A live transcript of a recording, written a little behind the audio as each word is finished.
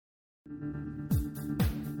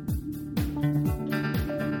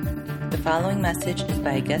The following message is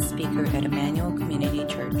by a guest speaker at Emmanuel Community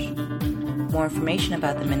Church. More information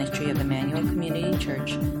about the ministry of Emmanuel Community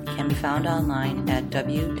Church can be found online at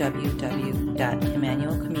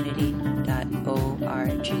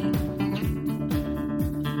www.emmanuelcommunity.org.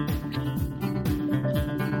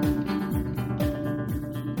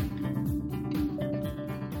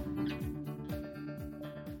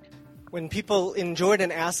 When people in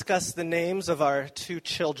Jordan ask us the names of our two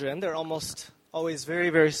children, they're almost always very,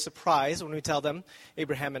 very surprised when we tell them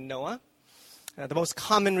Abraham and Noah. The most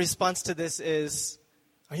common response to this is,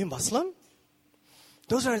 "Are you Muslim?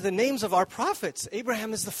 Those are the names of our prophets.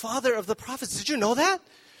 Abraham is the father of the prophets. Did you know that?"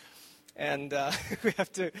 And we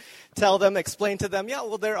have to tell them, explain to them, yeah,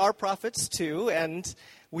 well, there are prophets too, and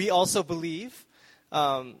we also believe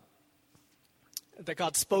that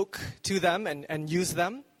God spoke to them and used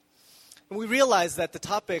them. And we realize that the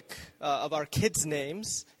topic of our kids'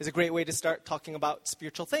 names is a great way to start talking about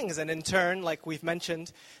spiritual things. And in turn, like we've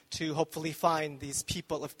mentioned, to hopefully find these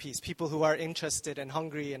people of peace, people who are interested and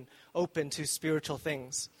hungry and open to spiritual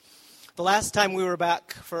things. The last time we were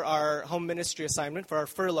back for our home ministry assignment, for our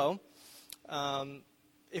furlough,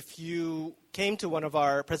 if you came to one of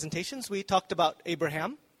our presentations, we talked about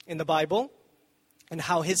Abraham in the Bible and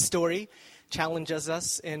how his story challenges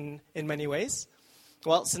us in many ways.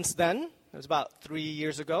 Well, since then, it was about 3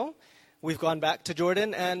 years ago, we've gone back to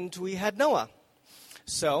Jordan and we had Noah.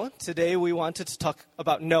 So today we wanted to talk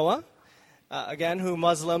about Noah, again, who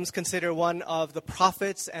Muslims consider one of the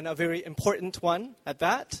prophets and a very important one at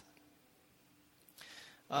that.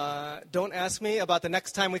 Don't ask me about the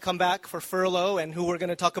next time we come back for furlough and who we're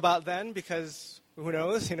going to talk about then, because who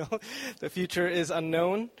knows, the future is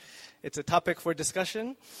unknown. It's a topic for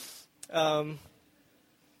discussion.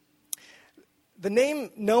 The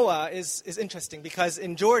name Noah is interesting because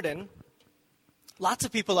in Jordan, lots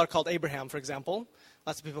of people are called Abraham, for example.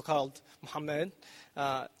 Lots of people called Muhammad,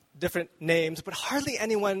 different names, but hardly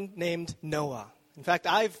anyone named Noah. In fact,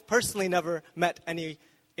 I've personally never met any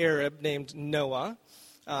Arab named Noah.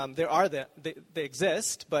 They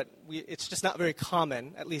exist, but it's just not very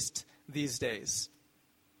common, at least these days.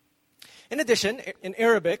 In addition, in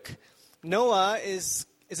Arabic, Noah is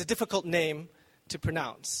a difficult name to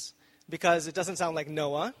pronounce, because it doesn't sound like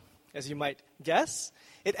Noah, as you might guess.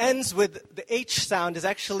 It ends with the H sound is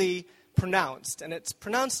actually pronounced, and it's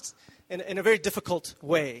pronounced in a very difficult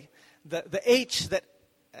way. The H that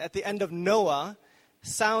at the end of Noah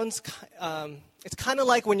sounds, it's kind of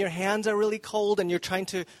like when your hands are really cold and you're trying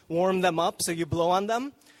to warm them up, so you blow on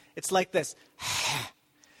them. It's like this.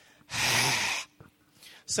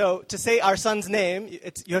 So to say our son's name,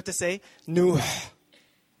 you have to say Nuh.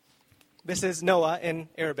 This is Noah in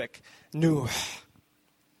Arabic. Nuh.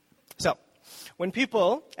 So, when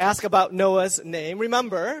people ask about Noah's name,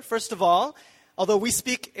 remember, first of all, although we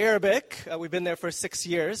speak Arabic, we've been there for 6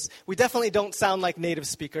 years, we definitely don't sound like native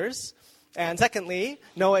speakers. And secondly,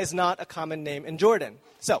 Noah is not a common name in Jordan.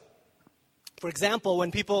 So, for example,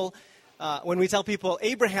 when we tell people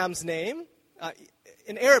Abraham's name,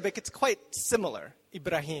 in Arabic it's quite similar,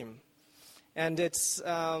 Ibrahim. And it's,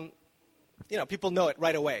 people know it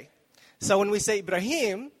right away. So when we say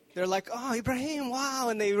Ibrahim, they're like, "Oh, Ibrahim, wow,"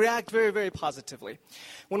 and they react very, very positively.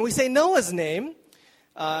 When we say Noah's name,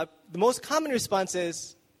 the most common response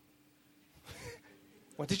is,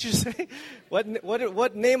 "What did you say? What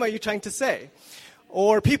name are you trying to say?"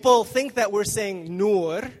 Or people think that we're saying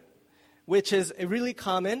Nur, which is a really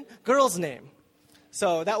common girl's name.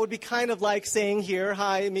 So that would be kind of like saying here,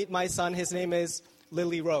 "Hi, meet my son, his name is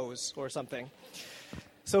Lily Rose," or something.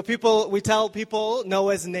 So we tell people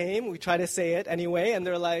Noah's name, we try to say it anyway, and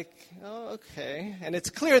they're like, "Oh, okay." And it's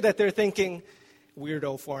clear that they're thinking,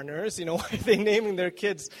 weirdo foreigners, why are they naming their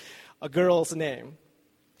kids a girl's name?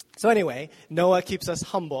 So anyway, Noah keeps us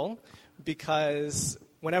humble because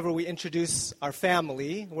whenever we introduce our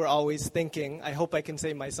family, we're always thinking, I hope I can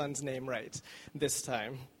say my son's name right this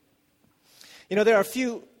time. There are a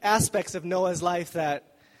few aspects of Noah's life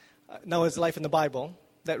in the Bible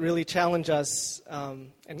that really challenge us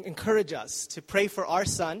and encourage us to pray for our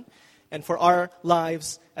son and for our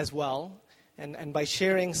lives as well. And by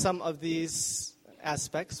sharing some of these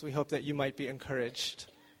aspects, we hope that you might be encouraged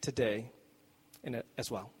today in it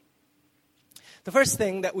as well. The first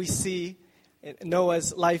thing that we see in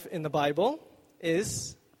Noah's life in the Bible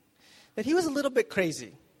is that he was a little bit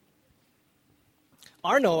crazy.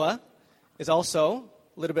 Our Noah is also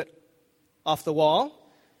a little bit off the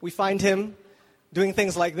wall. We find him doing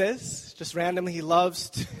things like this, just randomly. He loves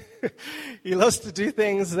to do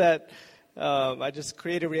things that I just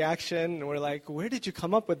create a reaction, and we're like, where did you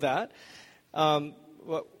come up with that?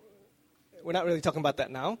 we're not really talking about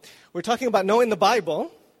that now. We're talking about Noah in the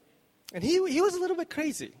Bible, and he was a little bit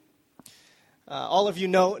crazy. All of you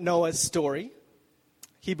know Noah's story.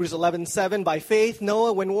 Hebrews 11:7, by faith,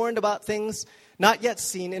 Noah, when warned about things not yet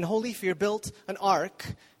seen, in holy fear, built an ark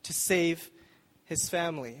to save his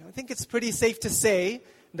family. I think it's pretty safe to say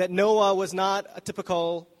that Noah was not a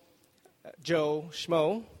typical Joe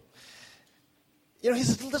Schmo.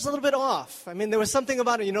 He's just a little bit off. I mean, there was something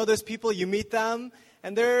about it. Those people, you meet them,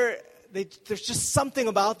 and there's just something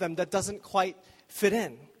about them that doesn't quite fit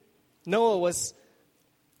in. Noah was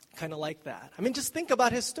kind of like that. I mean, just think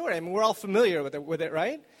about his story. I mean, we're all familiar with it,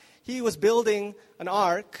 right? He was building an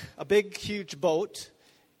ark, a big, huge boat,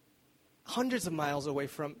 hundreds of miles away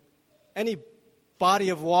from any body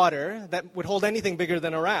of water that would hold anything bigger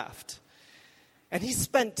than a raft. And he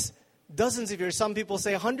spent dozens of years, some people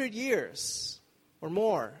say 100 years or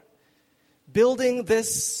more, building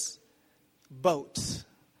this boat.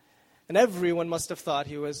 And everyone must have thought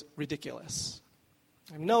he was ridiculous.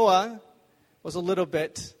 And Noah was a little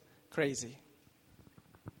bit crazy.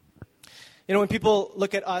 When people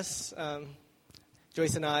look at us,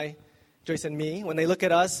 Joyce and me, when they look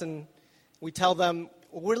at us and we tell them,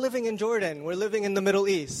 we're living in Jordan, we're living in the Middle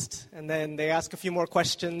East, and then they ask a few more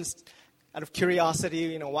questions out of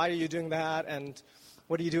curiosity, why are you doing that, and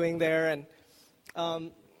what are you doing there, and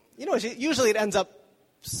usually it ends up,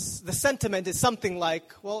 the sentiment is something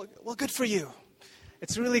like, well, good for you.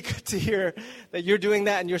 It's really good to hear that you're doing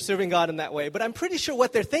that and you're serving God in that way. But I'm pretty sure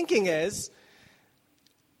what they're thinking is,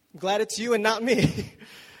 I'm glad it's you and not me.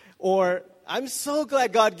 Or, I'm so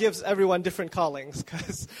glad God gives everyone different callings,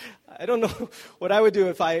 because I don't know what I would do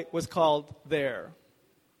if I was called there.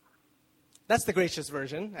 That's the gracious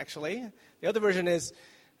version, actually. The other version is,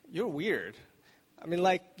 you're weird. I mean,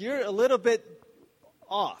 you're a little bit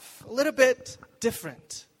off, a little bit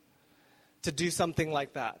different to do something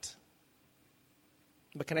like that.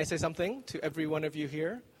 But can I say something to every one of you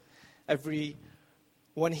here?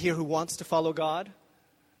 Everyone here who wants to follow God?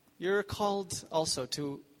 You're called also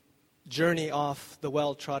to journey off the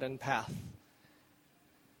well-trodden path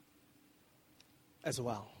as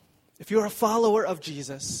well. If you're a follower of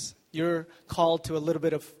Jesus, you're called to a little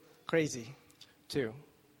bit of crazy too.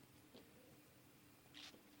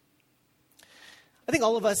 I think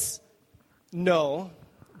all of us know,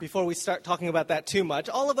 before we start talking about that too much,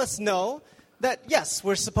 all of us know that, yes,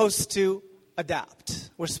 we're supposed to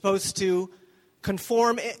adapt. We're supposed to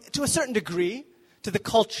conform to a certain degree to the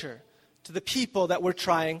culture, to the people that we're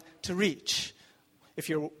trying to reach. If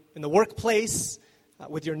you're in the workplace,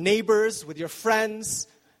 with your neighbors, with your friends,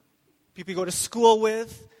 people you go to school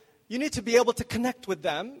with, you need to be able to connect with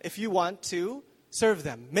them if you want to serve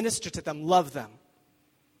them, minister to them, love them.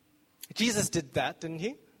 Jesus did that, didn't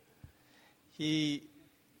he? He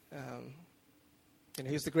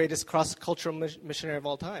was the greatest cross-cultural missionary of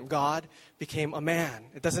all time. God became a man.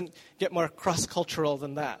 It doesn't get more cross-cultural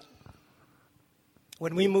than that.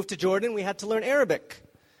 When we moved to Jordan, we had to learn Arabic.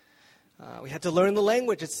 We had to learn the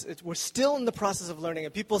language. We're still in the process of learning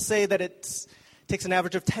it. People say that it takes an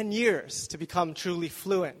average of 10 years to become truly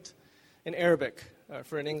fluent in Arabic,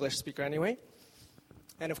 for an English speaker anyway.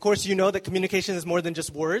 And of course, you know that communication is more than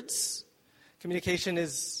just words. Communication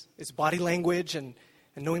is body language and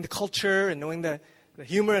knowing the culture and knowing the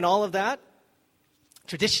humor and all of that.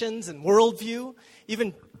 Traditions and worldview,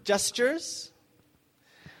 even gestures.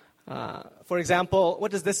 For example,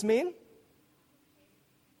 what does this mean?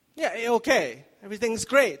 Yeah, okay. Everything's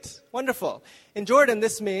great. Wonderful. In Jordan,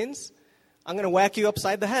 this means I'm going to whack you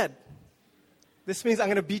upside the head. This means I'm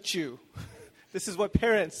going to beat you. This is what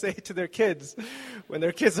parents say to their kids when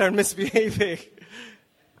their kids are misbehaving.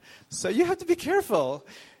 So you have to be careful.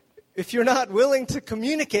 If you're not willing to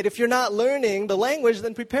communicate, if you're not learning the language,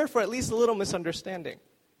 then prepare for at least a little misunderstanding.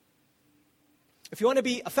 If you want to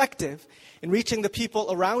be effective in reaching the people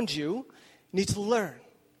around you, you need to learn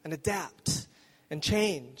and adapt and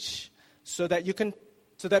change so that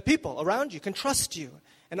people around you can trust you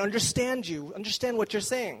and understand what you're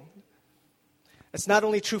saying. It's not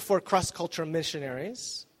only true for cross-cultural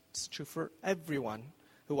missionaries, it's true for everyone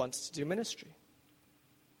who wants to do ministry.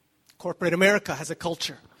 Corporate America has a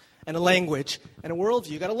culture and a language and a worldview.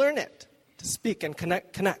 You've got to learn it to speak and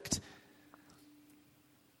connect.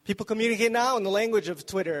 People communicate now in the language of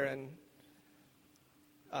Twitter and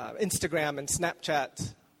Instagram and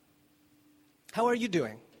Snapchat. How are you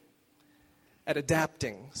doing at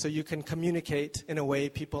adapting so you can communicate in a way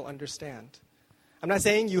people understand? I'm not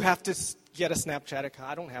saying you have to get a Snapchat account.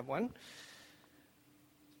 I don't have one.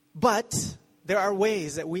 But there are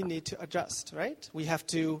ways that we need to adjust, right? We have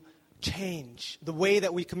to change the way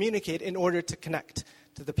that we communicate in order to connect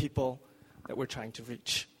to the people that we're trying to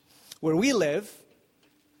reach. where we live,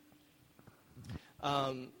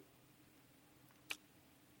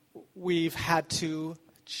 we've had to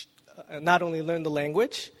not only learn the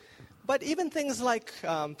language, but even things like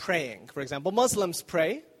praying. For example, Muslims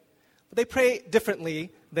pray, but they pray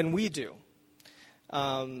differently than we do.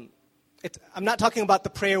 I'm not talking about the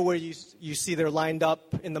prayer where you see they're lined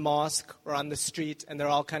up in the mosque or on the street and they're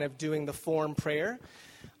all kind of doing the form prayer.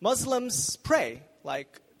 Muslims pray,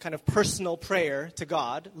 like kind of personal prayer to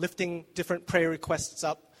God, lifting different prayer requests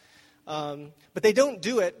up. But they don't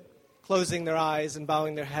do it closing their eyes and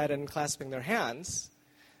bowing their head and clasping their hands.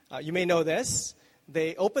 You may know this.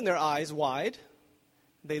 They open their eyes wide,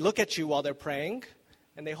 they look at you while they're praying,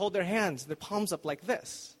 and they hold their hands, their palms up like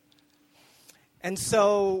this. And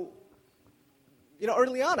so,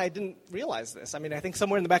 early on I didn't realize this. I mean, I think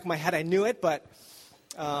somewhere in the back of my head I knew it, but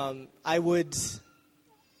I would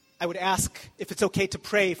ask if it's okay to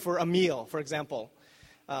pray for a meal, for example.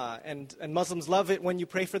 And Muslims love it when you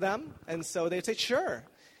pray for them, and so they'd say, sure.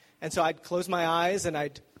 And so I'd close my eyes and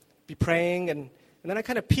I'd be praying, and then I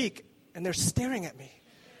kind of peek, and they're staring at me.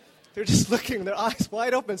 They're just looking, their eyes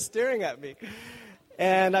wide open, staring at me.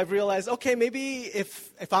 And I've realized, okay, maybe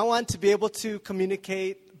if I want to be able to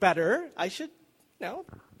communicate better, I should,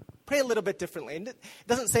 pray a little bit differently. And it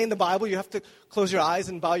doesn't say in the Bible you have to close your eyes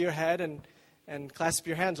and bow your head and clasp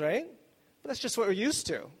your hands, right? But that's just what we're used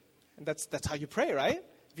to. And that's how you pray, right?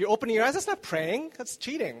 If you're opening your eyes, that's not praying. That's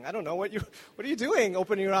cheating. I don't know what are you doing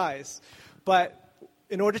opening your eyes? But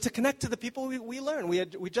in order to connect to the people, we learn. We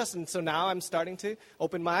adjust. And so now I'm starting to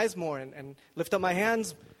open my eyes more and lift up my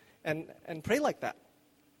hands and pray like that.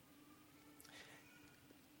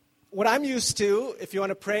 What I'm used to, if you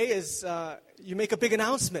want to pray, is you make a big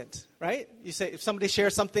announcement, right? You say, if somebody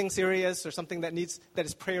shares something serious or something that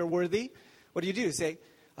is prayer worthy, what do? You say,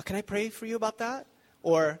 can I pray for you about that?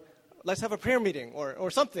 Or let's have a prayer meeting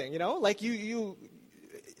or something, like you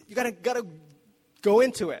gotta go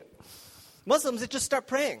into it. Muslims, they just start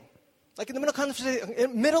praying. Like in the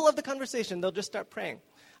middle of the conversation, they'll just start praying.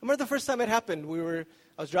 I remember the first time it happened. I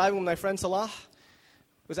was driving with my friend Salah.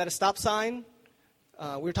 It was at a stop sign.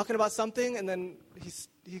 We were talking about something, and then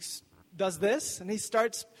he does this, and he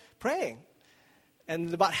starts praying.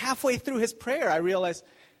 And about halfway through his prayer, I realized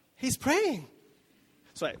he's praying.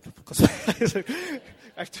 So I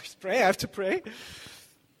have to pray.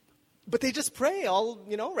 But they just pray all,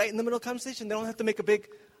 right in the middle of the conversation. They don't have to make a big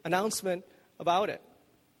announcement about it.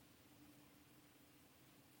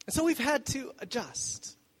 And so we've had to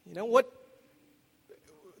adjust.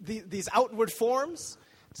 These outward forms,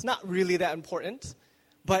 it's not really that important.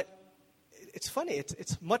 But it's funny.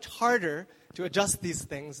 It's much harder to adjust these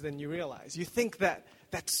things than you realize. You think that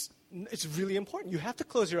it's really important. You have to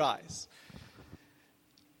close your eyes.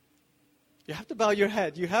 You have to bow your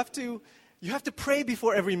head. You have to pray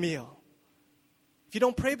before every meal. If you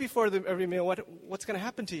don't pray before every meal, what's going to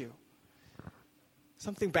happen to you?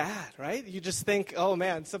 Something bad, right? You just think, oh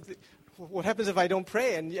man, what happens if I don't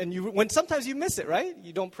pray? And sometimes you miss it, right?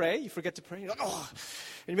 You don't pray, you forget to pray. You're like, and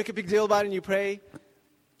you make a big deal about it and you pray.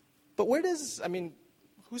 But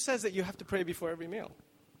who says that you have to pray before every meal?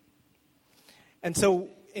 And so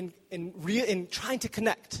in trying to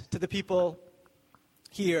connect to the people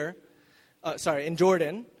here, in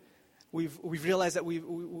Jordan, we've realized that we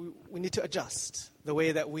need to adjust the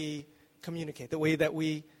way that we communicate, the way that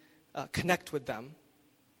we connect with them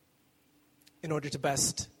in order to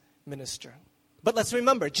best minister. But let's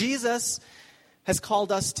remember, Jesus has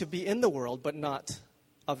called us to be in the world, but not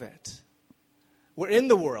of it. We're in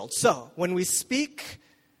the world. So when we speak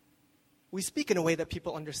in a way that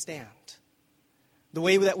people understand. The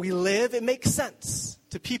way that we live, it makes sense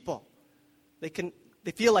to people.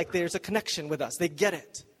 They feel like there's a connection with us. They get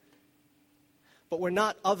it. But we're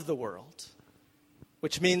not of the world,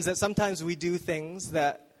 which means that sometimes we do things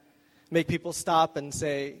that make people stop and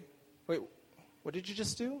say, wait, what did you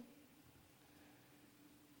just do?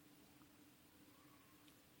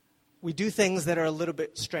 We do things that are a little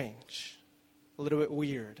bit strange, a little bit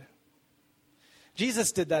weird.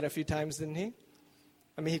 Jesus did that a few times, didn't he?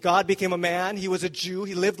 God became a man. He was a Jew.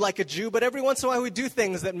 He lived like a Jew. But every once in a while, he would do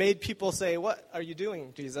things that made people say, what are you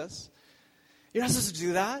doing, Jesus? You're not supposed to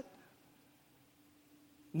do that.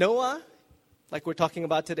 Noah, like we're talking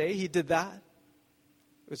about today, he did that.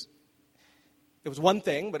 It was one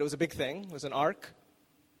thing, but it was a big thing. It was an ark.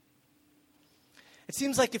 It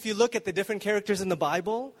seems like if you look at the different characters in the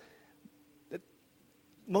Bible, that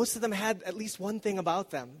most of them had at least one thing about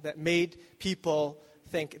them that made people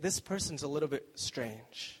think, this person's a little bit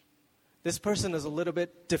strange. This person is a little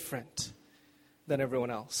bit different than everyone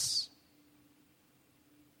else.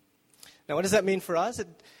 Now, what does that mean for us? It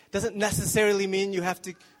Doesn't necessarily mean you have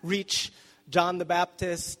to reach John the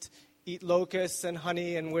Baptist, eat locusts and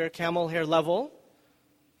honey and wear camel hair level.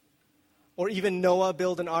 Or even Noah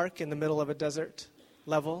build an ark in the middle of a desert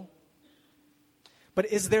level.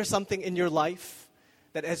 But is there something in your life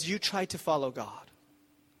that as you try to follow God,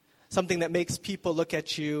 something that makes people look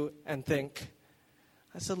at you and think,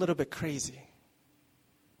 that's a little bit crazy.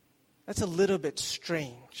 That's a little bit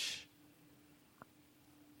strange.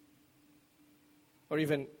 Or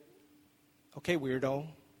even, okay, weirdo.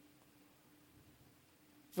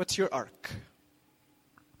 What's your ark?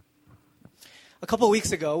 A couple of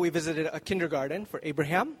weeks ago, we visited a kindergarten for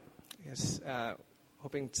Abraham.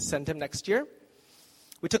 Hoping to send him next year.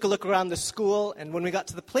 We took a look around the school, and when we got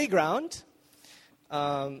to the playground,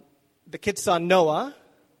 the kids saw Noah,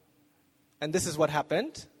 and this is what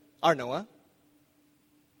happened. Our Noah.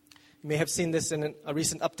 You may have seen this in a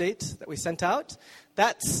recent update that we sent out.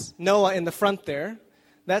 That's Noah in the front there.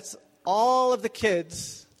 That's all of the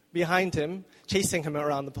kids behind him chasing him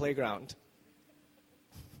around the playground.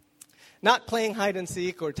 Not playing hide and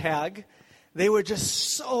seek or tag. They were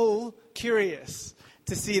just so curious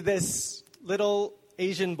to see this little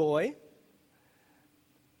Asian boy. And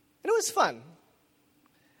it was fun.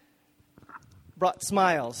 Brought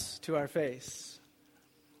smiles to our face.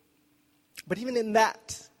 But even in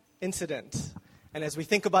that incident, and as we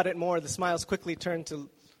think about it more, the smiles quickly turned to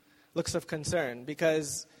looks of concern,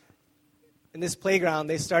 because in this playground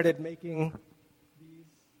they started making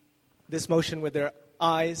this motion with their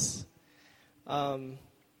eyes.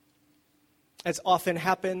 As often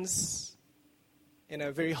happens in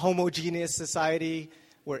a very homogeneous society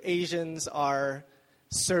where Asians are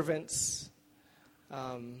servants,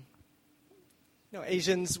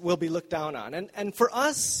 Asians will be looked down on. And for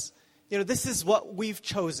us, this is what we've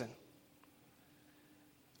chosen.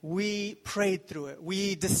 We prayed through it.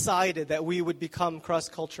 We decided that we would become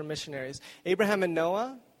cross-culture missionaries. Abraham and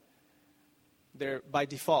Noah, they're by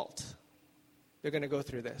default. They're going to go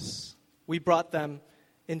through this. We brought them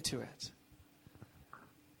into it.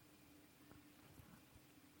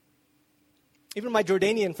 Even my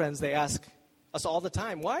Jordanian friends, they ask us all the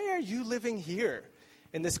time, why are you living here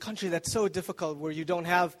in this country that's so difficult, where you don't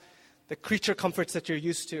have the creature comforts that you're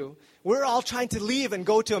used to? We're all trying to leave and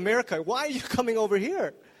go to America. Why are you coming over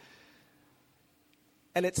here?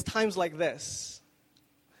 And it's times like this,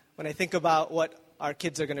 when I think about what our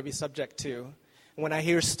kids are going to be subject to, and when I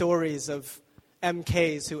hear stories of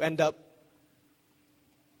MKs who end up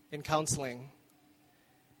in counseling.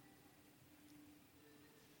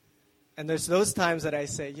 And there's those times that I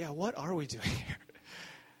say, what are we doing here?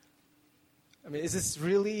 I mean, is this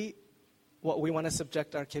really what we want to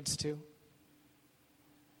subject our kids to?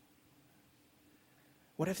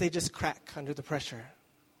 What if they just crack under the pressure,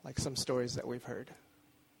 like some stories that we've heard?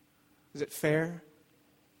 Is it fair?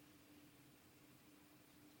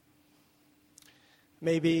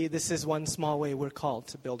 Maybe this is one small way we're called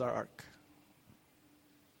to build our ark.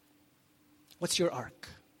 What's your ark?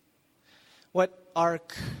 What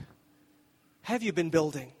ark have you been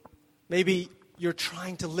building? Maybe you're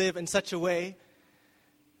trying to live in such a way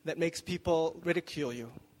that makes people ridicule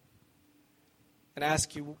you and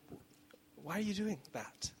ask you, why are you doing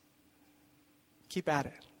that? Keep at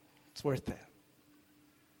it. It's worth it.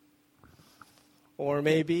 Or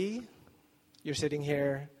maybe you're sitting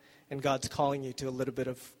here and God's calling you to a little bit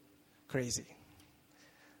of crazy.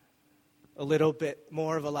 A little bit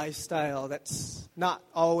more of a lifestyle that's not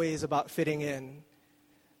always about fitting in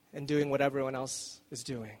and doing what everyone else is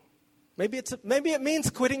doing. Maybe it means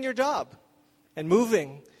quitting your job and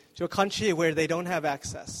moving to a country where they don't have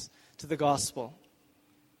access to the gospel.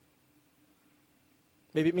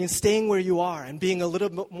 Maybe it means staying where you are and being a little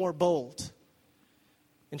bit more bold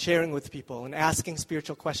in sharing with people and asking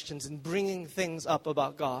spiritual questions and bringing things up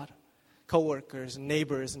about God, coworkers and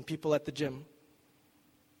neighbors and people at the gym.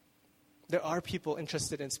 There are people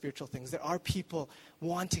interested in spiritual things. There are people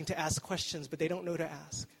wanting to ask questions, but they don't know to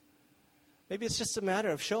ask. Maybe it's just a matter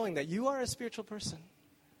of showing that you are a spiritual person,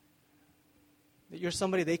 that you're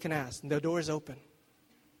somebody they can ask, and the door is open.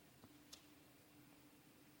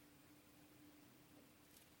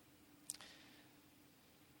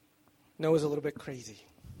 Noah's a little bit crazy.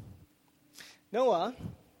 Noah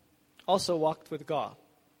also walked with God.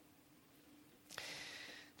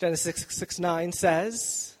 Genesis 6:9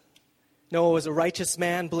 says, Noah was a righteous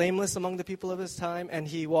man, blameless among the people of his time, and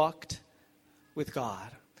he walked with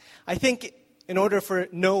God. I think in order for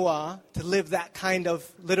Noah to live that kind of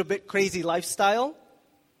little bit crazy lifestyle,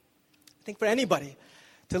 I think for anybody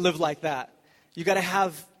to live like that, you got to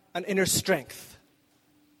have an inner strength.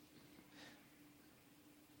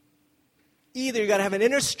 Either you got to have an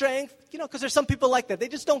inner strength, because there's some people like that. They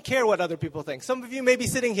just don't care what other people think. Some of you may be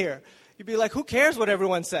sitting here. You'd be like, who cares what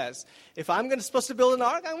everyone says? If I'm supposed to build an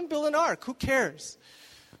ark, I'm going to build an ark. Who cares?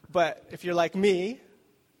 But if you're like me,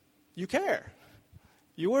 you care.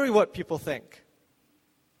 You worry what people think.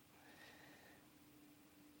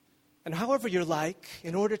 And however you're like,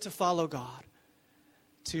 in order to follow God,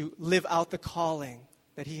 to live out the calling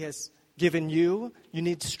that He has given you, you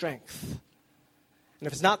need strength. And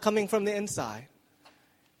if it's not coming from the inside,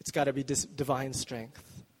 it's got to be divine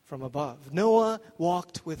strength from above. Noah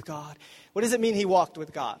walked with God. What does it mean he walked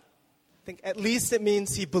with God? I think at least it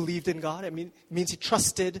means he believed in God. It means he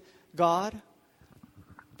trusted God.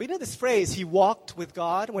 But this phrase, he walked with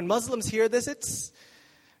God, when Muslims hear this, it's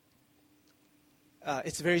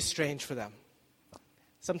very strange for them.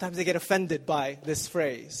 Sometimes they get offended by this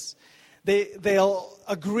phrase. They'll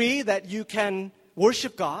agree that you can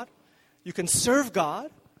worship God, you can serve God,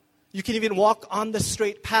 you can even walk on the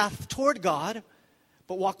straight path toward God,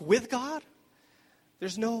 but walk with God?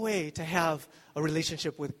 There's no way to have a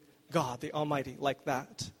relationship with God, the Almighty, like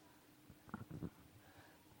that.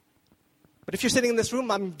 But if you're sitting in this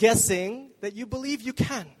room, I'm guessing that you believe you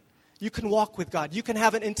can. You can walk with God. You can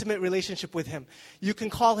have an intimate relationship with Him. You can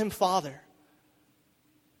call Him Father.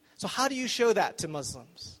 So how do you show that to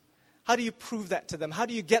Muslims? How do you prove that to them? How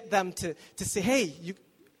do you get them to say, hey,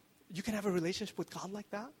 you can have a relationship with God like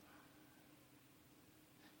that?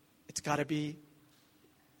 It's got to be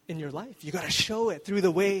in your life. You got to show it through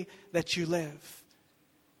the way that you live.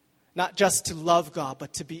 Not just to love God,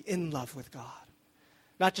 but to be in love with God.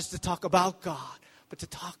 Not just to talk about God, but to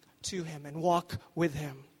talk to Him and walk with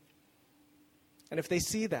Him. And if they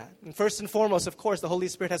see that, and first and foremost, of course, the Holy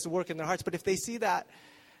Spirit has to work in their hearts, but if they see that,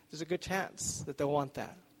 there's a good chance that they'll want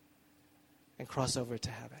that and cross over to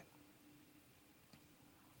heaven.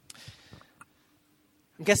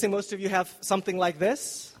 I'm guessing most of you have something like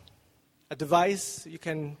this, a device. You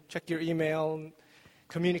can check your email,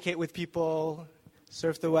 communicate with people,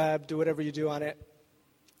 surf the web, do whatever you do on it.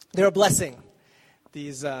 They're a blessing,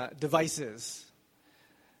 these devices.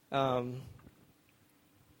 Our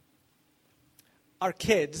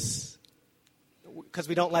kids, because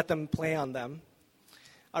we don't let them play on them,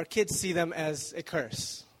 our kids see them as a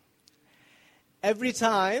curse. Every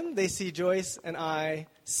time they see Joyce and I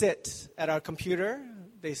sit at our computer,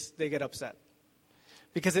 they get upset.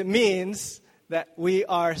 Because it means that we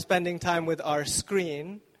are spending time with our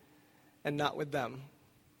screen and not with them.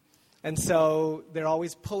 And so they're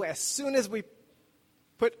always pulling. As soon as we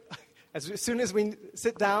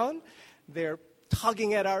sit down, they're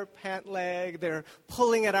tugging at our pant leg, they're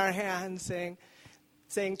pulling at our hand, saying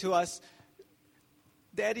to us,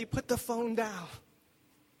 Daddy, put the phone down.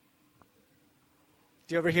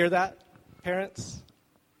 Do you ever hear that, parents?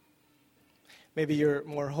 Maybe you're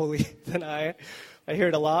more holy than I. I hear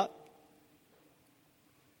it a lot.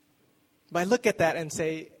 But I look at that and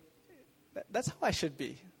say, that's how I should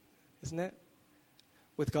be, isn't it?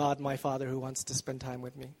 With God, my Father, who wants to spend time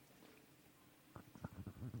with me.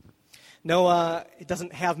 Noah, he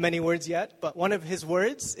doesn't have many words yet, but one of his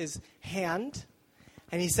words is hand.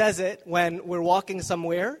 And he says it when we're walking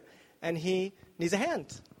somewhere and he needs a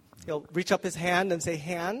hand. He'll reach up his hand and say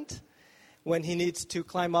hand when he needs to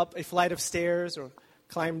climb up a flight of stairs or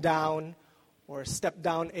climb down or step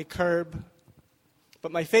down a curb.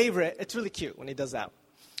 But my favorite, it's really cute when he does that.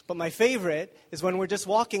 But my favorite is when we're just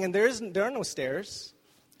walking and there are no stairs.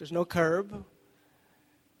 There's no curb.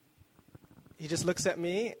 He just looks at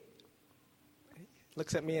me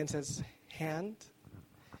and says, hand.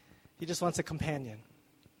 He just wants a companion.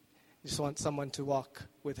 He just wants someone to walk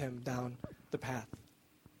with him down the path.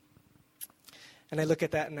 And I look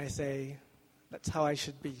at that and I say, that's how I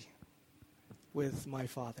should be with my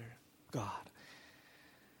Father, God.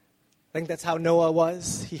 I think that's how Noah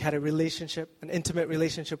was. He had a relationship, an intimate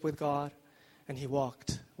relationship with God, and he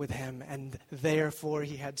walked with Him. And therefore,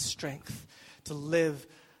 he had strength to live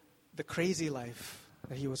the crazy life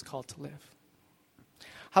that he was called to live.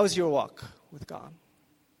 How's your walk with God?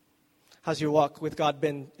 How's your walk with God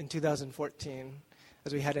been in 2014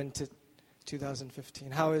 as we head into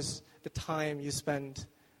 2015? How is the time you spend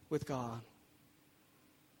with God?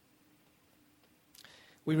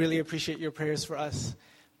 We really appreciate your prayers for us.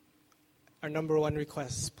 Our number one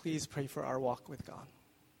request, please pray for our walk with God.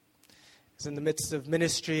 Because in the midst of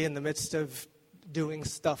ministry, in the midst of doing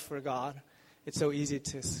stuff for God, it's so easy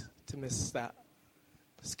to miss that,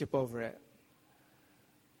 to skip over it.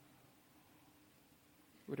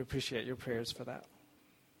 We'd appreciate your prayers for that.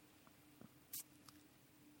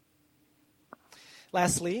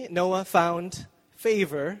 Lastly, Noah found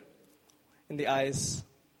favor in the eyes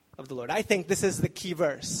of the Lord. I think this is the key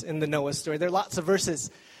verse in the Noah story. There are lots of verses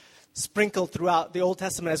sprinkled throughout the Old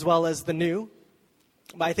Testament as well as the New.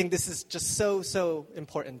 But I think this is just so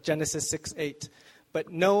important. Genesis 6:8.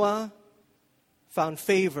 But Noah found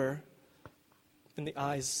favor in the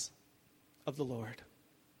eyes of the Lord.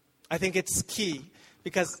 I think it's key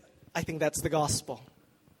because I think that's the gospel.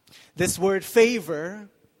 This word favor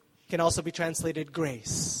can also be translated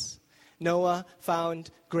grace. Noah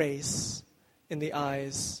found grace in the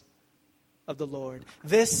eyes of the Lord.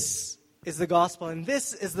 This is the gospel, and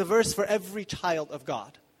this is the verse for every child of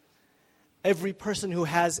God. Every person who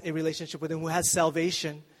has a relationship with Him, who has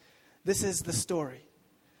salvation, this is the story.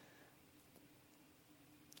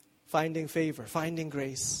 Finding favor, finding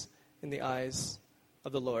grace in the eyes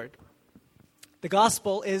of the Lord. The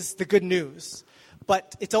gospel is the good news,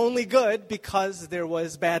 but it's only good because there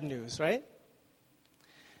was bad news, right?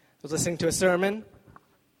 I was listening to a sermon,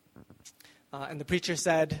 and the preacher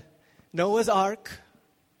said, Noah's Ark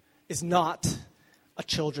is not a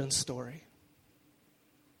children's story.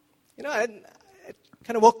 You know, it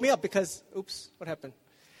kind of woke me up because, oops, what happened?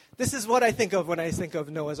 This is what I think of when I think of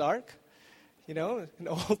Noah's Ark. You know, an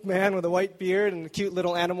old man with a white beard and cute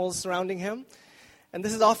little animals surrounding him. And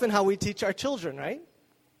this is often how we teach our children, right?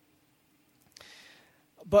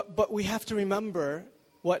 But we have to remember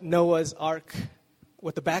what Noah's Ark,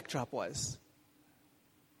 what the backdrop was.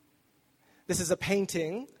 This is a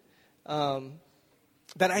painting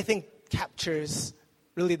that I think captures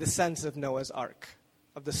really the sense of Noah's Ark,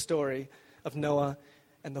 of the story of Noah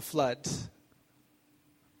and the flood.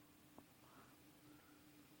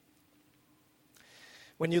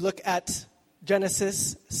 When you look at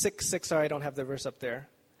Genesis 6:6, sorry, I don't have the verse up there.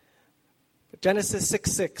 But Genesis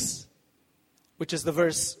 6:6, which is the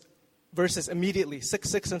verses immediately,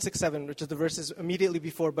 6:6 and 6:7, which is the verses immediately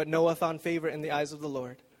before, but Noah found favor in the eyes of the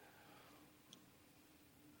Lord.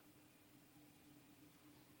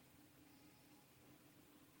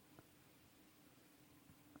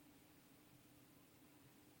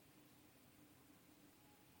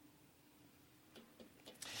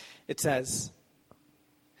 It says,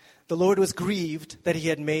 the Lord was grieved that He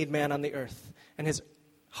had made man on the earth, and His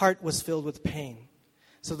heart was filled with pain.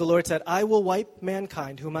 So the Lord said, I will wipe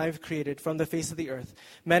mankind, whom I have created, from the face of the earth,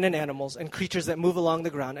 men and animals, and creatures that move along the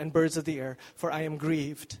ground, and birds of the air, for I am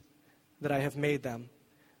grieved that I have made them.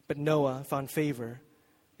 But Noah found favor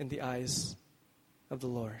in the eyes of the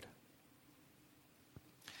Lord.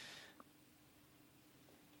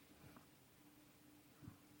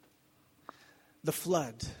 The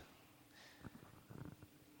flood.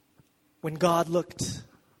 When God looked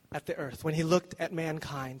at the earth, when He looked at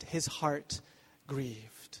mankind, His heart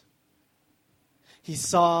grieved. He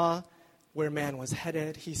saw where man was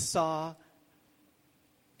headed. He saw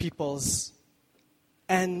people's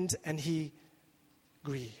end, and He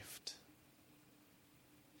grieved.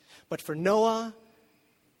 But for Noah,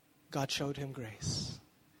 God showed him grace.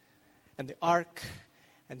 And the ark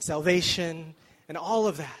and salvation and all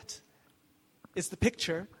of that is the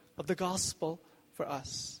picture of the gospel for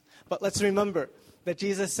us. But let's remember that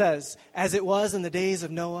Jesus says, as it was in the days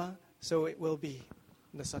of Noah, so it will be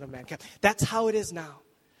when the Son of Man comes. That's how it is now.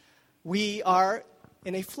 We are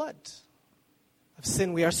in a flood of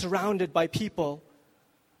sin. We are surrounded by people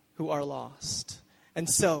who are lost. And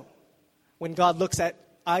so, when God looks at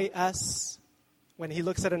IS, when He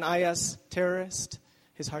looks at an IS terrorist,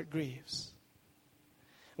 His heart grieves.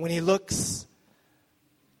 When He looks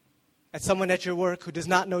at someone at your work who does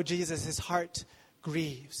not know Jesus, His heart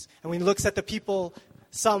grieves. And when He looks at the people,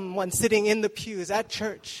 someone sitting in the pews at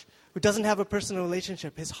church who doesn't have a personal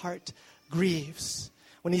relationship, His heart grieves.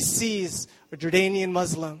 When He sees a Jordanian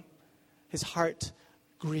Muslim, His heart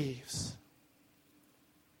grieves.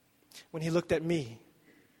 When He looked at me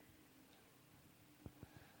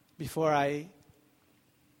before I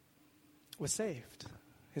was saved,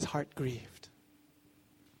 His heart grieved.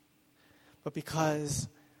 But because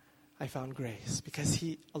I found grace, because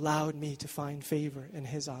He allowed me to find favor in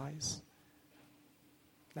His eyes,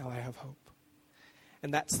 now I have hope.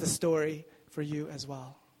 And that's the story for you as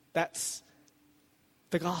well. That's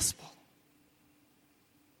the gospel.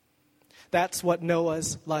 That's what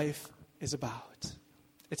Noah's life is about.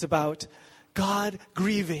 It's about God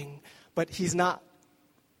grieving, but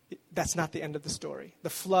that's not the end of the story. The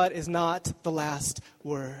flood is not the last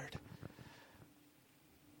word.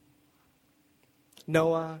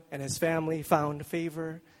 Noah and his family found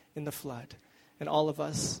favor in the flood. And all of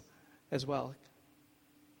us as well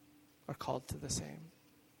are called to the same.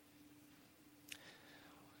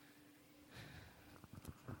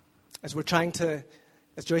 As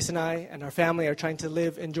Joyce and I and our family are trying to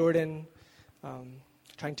live in Jordan,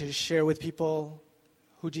 trying to share with people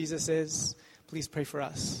who Jesus is, please pray for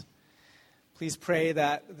us. Please pray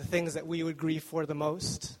that the things that we would grieve for the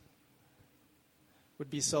most would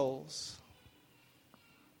be souls.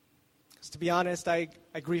 Because to be honest, I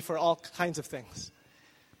grieve for all kinds of things.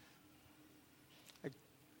 I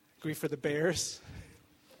grieve for the Bears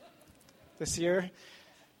this year.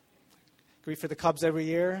 I grieve for the Cubs every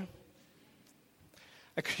year.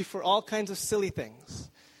 I grieve for all kinds of silly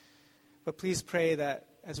things. But please pray that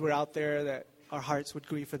as we're out there, that our hearts would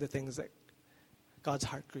grieve for the things that God's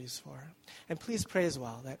heart grieves for. And please pray as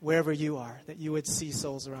well that wherever you are, that you would see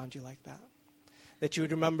souls around you like that. That you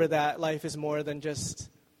would remember that life is more than just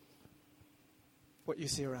what you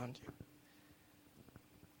see around you.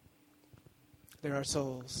 There are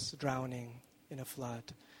souls drowning in a flood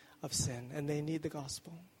of sin, and they need the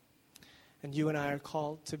gospel. And you and I are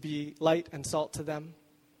called to be light and salt to them,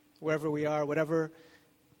 wherever we are, whatever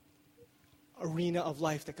arena of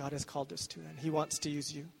life that God has called us to. And He wants to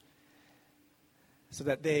use you so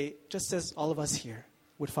that they, just as all of us here,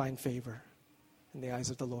 would find favor in the eyes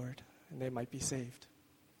of the Lord, and they might be saved.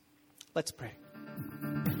 Let's pray.